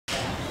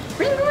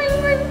Ring,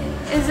 ring, ring.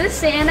 Is this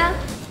Santa?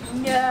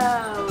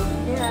 No.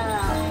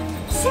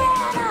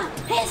 Santa,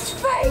 it's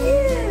for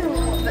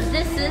you. But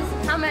this is,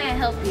 how may I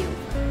help you?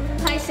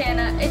 Hi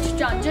Santa, it's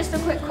John. Just a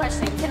quick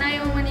question. Can I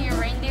own one of your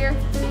reindeer?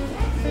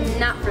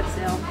 Not for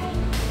sale.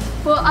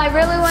 Well, I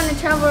really want to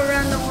travel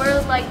around the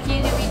world like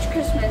you do each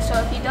Christmas, so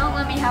if you don't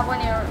let me have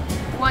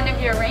one of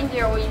your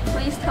reindeer, will you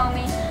please tell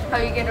me how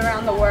you get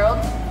around the world?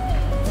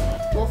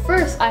 Well,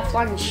 first I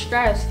fly in the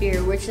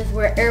stratosphere, which is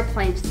where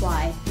airplanes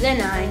fly. Then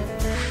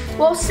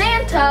Well,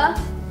 Santa!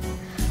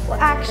 Well,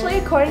 actually,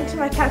 according to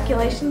my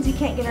calculations, you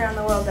can't get around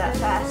the world that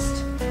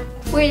fast.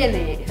 Wait a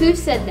minute, who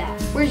said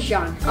that? Where's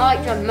John? I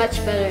like John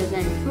much better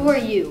than, who are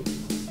you?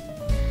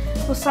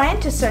 Well,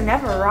 scientists are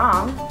never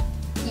wrong.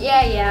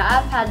 Yeah,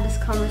 I've had this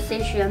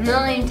conversation a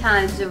million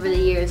times over the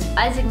years.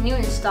 Isaac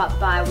Newton stopped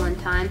by one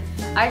time.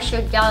 I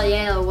showed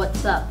Galileo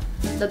what's up.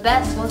 The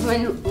best was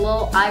when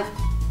little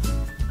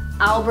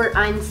Albert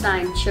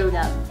Einstein showed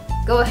up.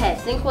 Go ahead,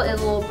 think what his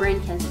little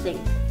brain can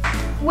think.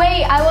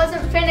 Wait, I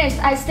wasn't finished.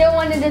 I still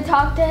wanted to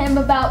talk to him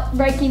about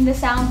breaking the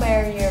sound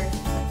barrier.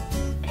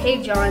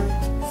 Hey John,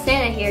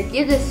 Santa here,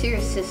 give this to your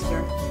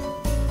sister.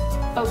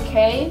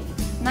 Okay,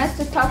 nice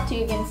to talk to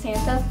you again,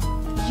 Santa.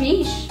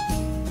 Jeesh.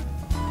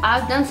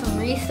 I've done some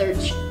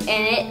research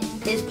and it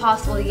is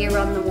possible to get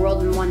around the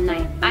world in one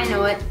night. I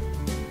know it.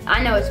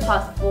 I know it's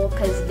possible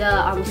because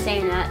I'm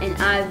Santa and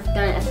I've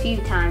done it a few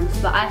times,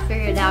 but I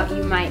figured out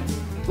you might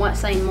want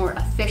something more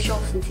official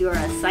since you are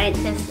a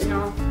scientist and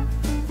all.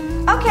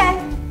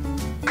 Okay.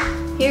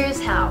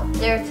 Here's how.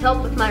 There's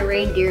help with my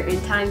reindeer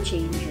and time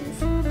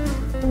changes.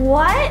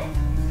 What?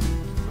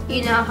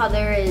 You know how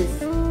there is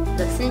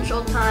the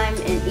Central Time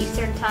and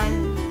Eastern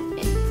Time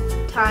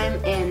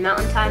and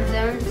Mountain Time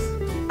zones?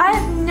 I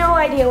have no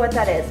idea what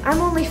that is. I'm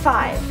only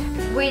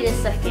 5. Wait a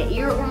second,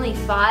 you're only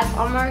 5?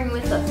 I'm arguing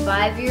with a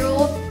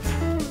 5-year-old?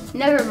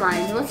 Never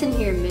mind, listen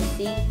here,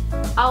 Missy.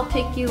 I'll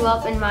pick you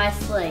up in my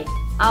sleigh.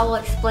 I will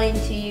explain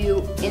to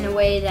you in a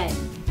way that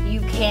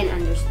you can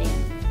understand.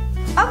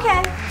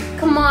 Okay.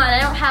 Come on, I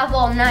don't have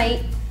all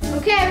night.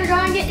 Okay, we're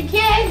going to get the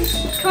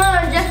kids. Come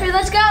on, Jeffrey,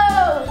 let's go.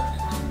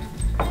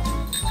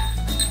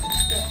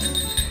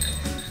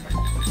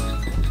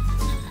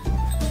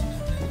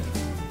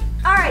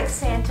 All right,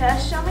 Santa,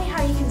 show me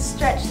how you can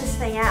stretch this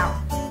thing out.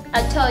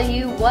 I tell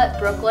you what,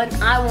 Brooklyn,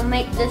 I will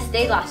make this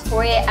day last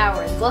 48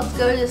 hours. Let's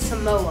go to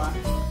Samoa.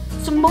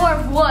 Some more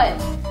of what?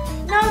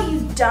 No,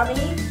 you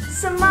dummy.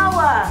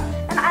 Samoa,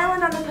 an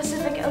island on the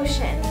Pacific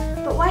Ocean.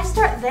 But why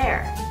start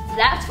there?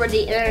 That's where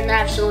the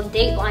international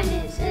date line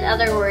is. In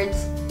other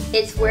words,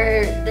 it's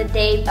where the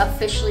day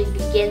officially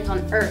begins on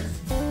Earth.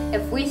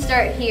 If we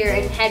start here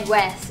and head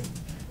west,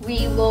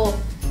 we will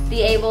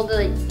be able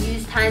to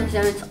use time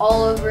zones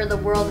all over the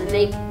world and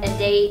make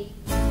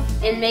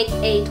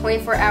a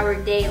 24-hour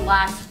day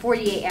last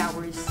 48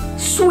 hours.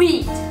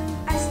 Sweet!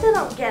 I still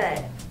don't get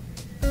it.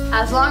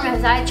 As long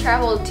as I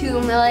travel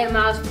 2 million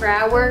miles per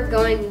hour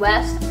going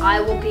west,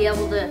 I will be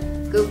able to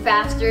go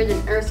faster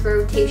than Earth's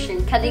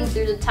rotation, cutting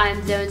through the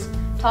time zones,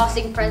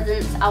 tossing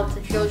presents out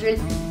to children,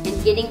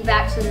 and getting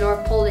back to the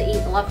North Pole to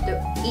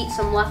eat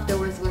some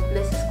leftovers with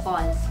Mrs.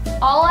 Claus.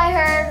 All I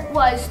heard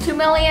was 2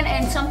 million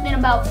and something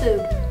about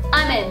food.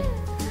 I'm in.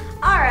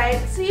 All right,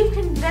 so you've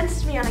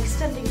convinced me on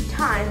extending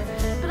time,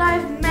 but I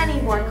have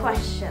many more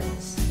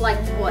questions. Like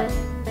what?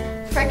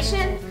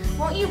 Friction?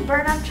 Won't you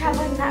burn up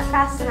traveling that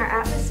fast in our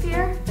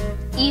atmosphere?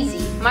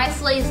 Easy. My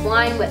sleigh is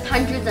lined with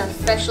hundreds of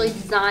specially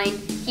designed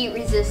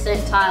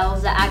heat-resistant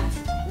tiles that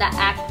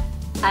act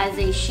as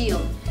a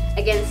shield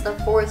against the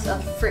force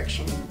of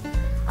friction.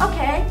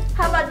 Okay,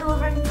 how about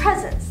delivering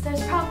presents?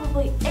 There's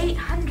probably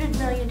 800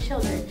 million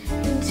children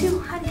in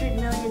 200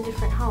 million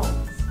different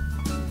homes.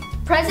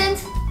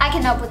 Presents? I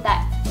can help with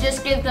that.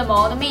 Just give them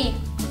all to me.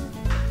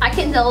 I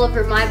can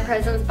deliver my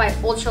presents by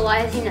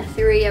ultralizing a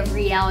theory of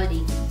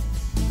reality.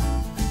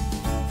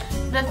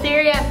 The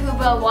theory of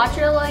Huba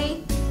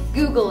Waterley?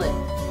 Google it.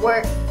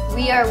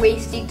 We are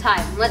wasting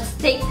time. Let's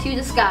take to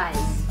the skies.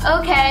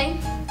 Okay.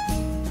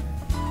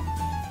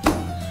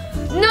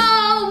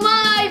 No,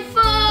 my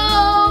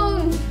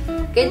phone!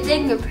 Good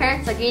thing your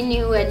parents are getting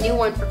you a new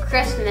one for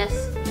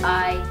Christmas.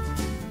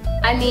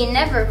 I mean,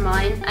 never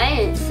mind. I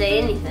didn't say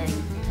anything.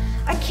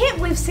 I can't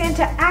believe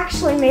Santa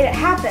actually made it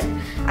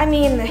happen. I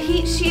mean, the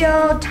heat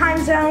shield,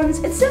 time zones,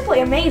 it's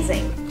simply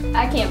amazing.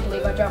 I can't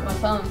believe I dropped my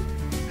phone.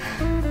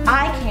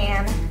 I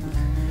can.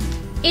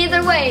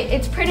 Either way,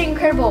 it's pretty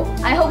incredible.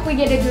 I hope we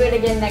get to do it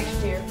again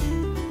next year.